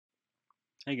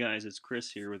Hey guys, it's Chris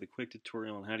here with a quick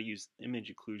tutorial on how to use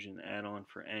image occlusion add-on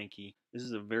for Anki. This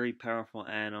is a very powerful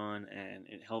add-on and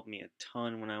it helped me a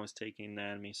ton when I was taking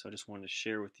anatomy, so I just wanted to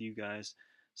share with you guys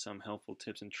some helpful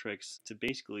tips and tricks to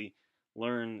basically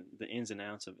learn the ins and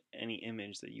outs of any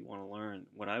image that you want to learn.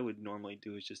 What I would normally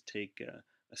do is just take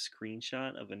a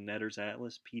screenshot of a Netter's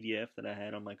Atlas PDF that I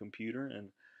had on my computer, and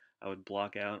I would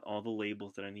block out all the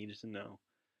labels that I needed to know,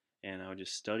 and I would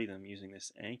just study them using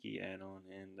this Anki add-on,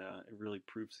 and it really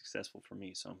proved successful for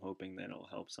me, so I'm hoping that it'll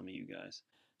help some of you guys.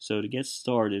 So to get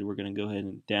started, we're going to go ahead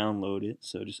and download it.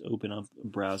 So just open up a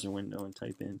browser window and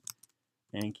type in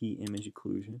Anki image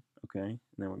occlusion, okay? And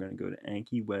then we're going to go to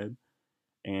Anki web,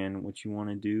 and what you want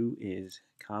to do is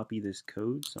copy this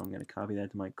code. So I'm going to copy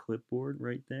that to my clipboard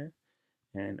right there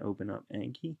and open up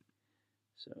Anki.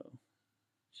 So it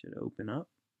should open up.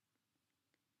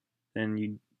 Then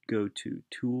you go to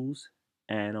Tools,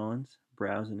 Add-ons,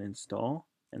 Browse and Install,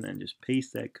 and then just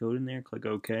paste that code in there, click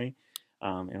OK.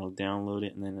 It'll download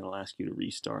it, and then it'll ask you to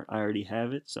restart. I already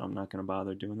have it, so I'm not going to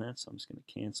bother doing that, so I'm just going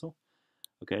to cancel.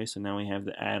 Okay, so now we have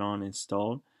the add-on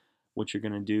installed. What you're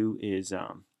going to do is,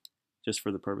 just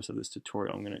for the purpose of this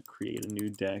tutorial, I'm going to create a new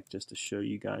deck just to show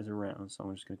you guys around. So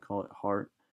I'm just going to call it Heart.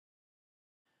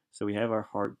 So we have our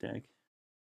Heart deck.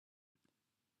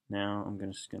 Now I'm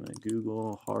just going to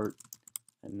Google Heart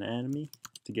Anatomy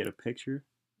to get a picture.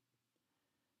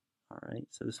 Alright,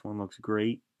 so this one looks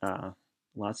great.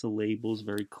 Lots of labels,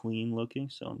 very clean looking,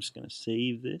 so I'm just going to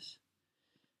save this.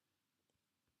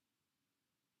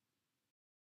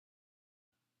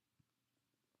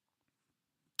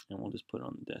 And we'll just put it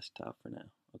on the desktop for now,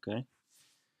 okay?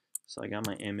 So I got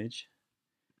my image.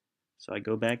 So I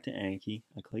go back to Anki,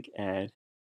 I click Add,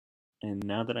 and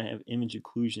now that I have image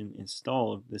occlusion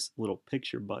installed, this little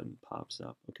picture button pops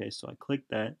up, okay? So I click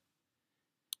that,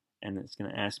 and it's going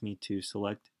to ask me to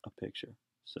select a picture.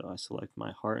 So I select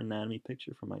my heart anatomy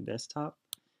picture from my desktop,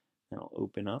 and I'll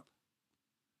open up.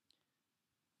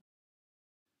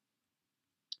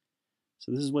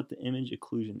 So this is what the image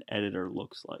occlusion editor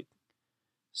looks like.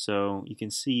 So you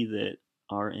can see that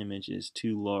our image is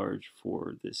too large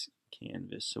for this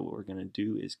canvas. So what we're going to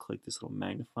do is click this little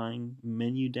magnifying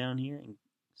menu down here and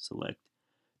select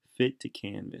Fit to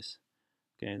Canvas.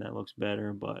 Okay, that looks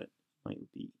better, but might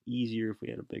be easier if we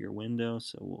had a bigger window.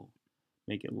 So we'll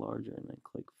make it larger and then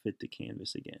click Fit to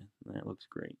Canvas again. And that looks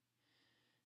great.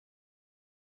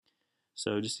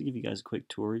 So just to give you guys a quick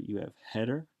tour, you have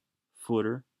header,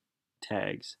 footer,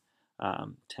 tags.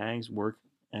 Tags work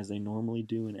as they normally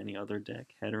do in any other deck.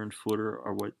 Header and footer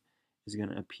are what is going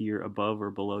to appear above or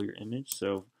below your image.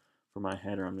 So for my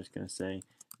header, I'm just going to say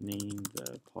name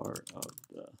the part of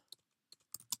the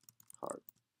heart.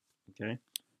 Okay.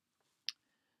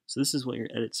 So this is what your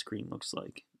edit screen looks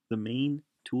like. The main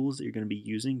tools that you're going to be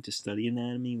using to study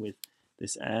anatomy with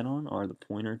this add-on are the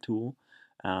pointer tool,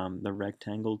 the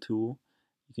rectangle tool.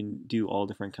 You can do all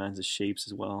different kinds of shapes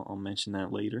as well. I'll mention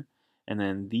that later. And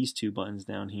then these two buttons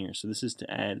down here. So this is to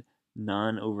add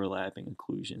non-overlapping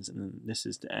occlusions, and then this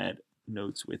is to add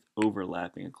notes with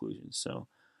overlapping occlusions. So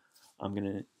I'm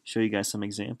going to show you guys some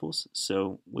examples.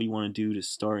 So what you want to do to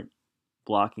start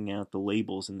blocking out the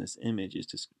labels in this image is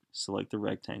just select the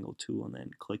rectangle tool and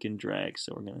then click and drag.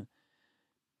 So we're going to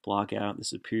block out the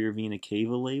superior vena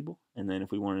cava label, and then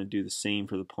if we want to do the same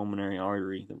for the pulmonary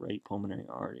artery, the right pulmonary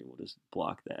artery, we'll just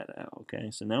block that out. Okay,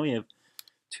 so now we have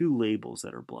two labels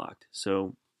that are blocked.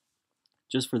 So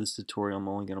just for this tutorial, I'm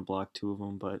only going to block two of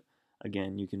them, but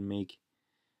again, you can make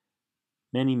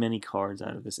many cards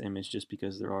out of this image just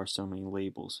because there are so many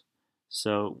labels.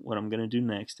 So what I'm going to do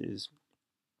next is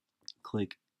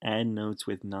click Add Notes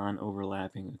with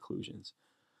Non-Overlapping Occlusions.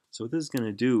 So what this is going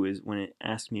to do is when it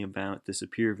asks me about the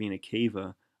superior vena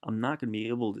cava, I'm not going to be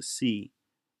able to see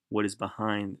what is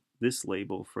behind this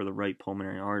label for the right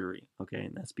pulmonary artery. Okay,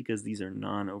 and that's because these are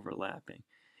non-overlapping.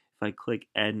 If I click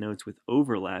Add Notes with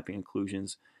Overlapping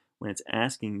Occlusions, when it's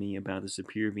asking me about the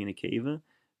superior vena cava,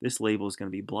 this label is going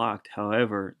to be blocked.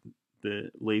 However, the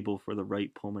label for the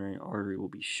right pulmonary artery will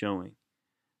be showing.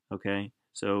 Okay,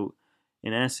 so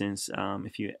in essence,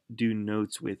 if you do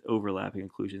notes with overlapping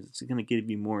occlusions, it's going to give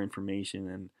you more information,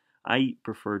 and I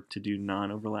prefer to do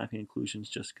non-overlapping occlusions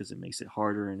just because it makes it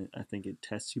harder and I think it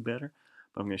tests you better.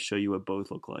 But I'm going to show you what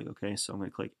both look like. Okay, so I'm going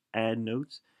to click Add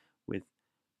Notes with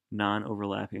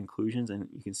non-overlapping occlusions, and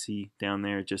you can see down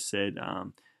there it just said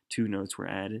two notes were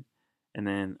added. And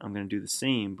then I'm going to do the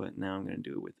same, but now I'm going to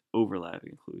do it with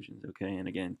overlapping occlusions. Okay, and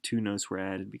again, two notes were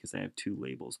added because I have two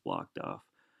labels blocked off.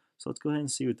 So let's go ahead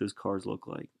and see what those cards look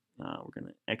like. We're going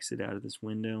to exit out of this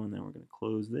window, and then we're going to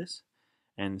close this.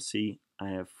 And see, I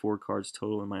have 4 cards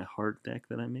total in my heart deck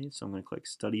that I made. So I'm going to click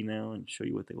Study Now and show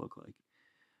you what they look like.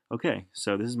 Okay,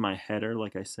 so this is my header,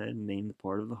 like I said, name the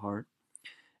part of the heart.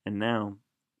 And now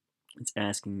it's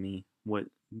asking me what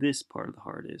this part of the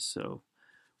heart is. So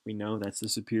we know that's the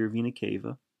superior vena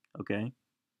cava. Okay,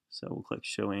 so we'll click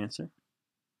show answer.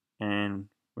 And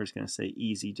we're just going to say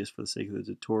easy just for the sake of the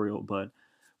tutorial. But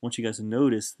I want you guys to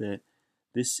notice that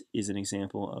this is an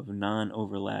example of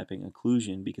non-overlapping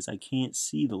occlusion because I can't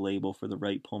see the label for the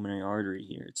right pulmonary artery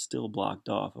here. It's still blocked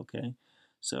off, okay?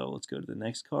 So let's go to the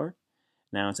next card.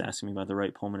 Now it's asking me about the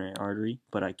right pulmonary artery,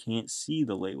 but I can't see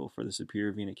the label for the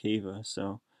superior vena cava.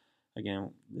 So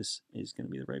again, this is going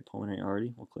to be the right pulmonary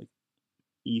artery. We'll click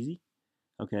easy.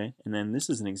 Okay, and then this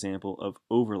is an example of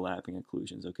overlapping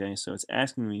occlusions. Okay, so it's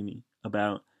asking me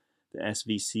about the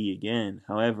SVC again.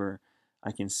 However,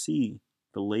 I can see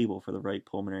the label for the right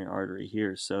pulmonary artery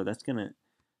here, so that's going to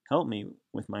help me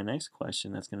with my next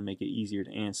question. That's going to make it easier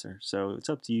to answer. So it's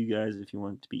up to you guys if you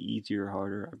want it to be easier or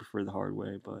harder. I prefer the hard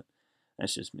way, but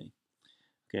that's just me.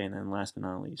 Okay, and then last but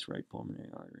not least, right pulmonary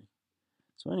artery.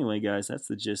 So anyway, guys, that's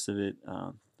the gist of it.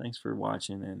 Thanks for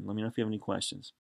watching, and let me know if you have any questions.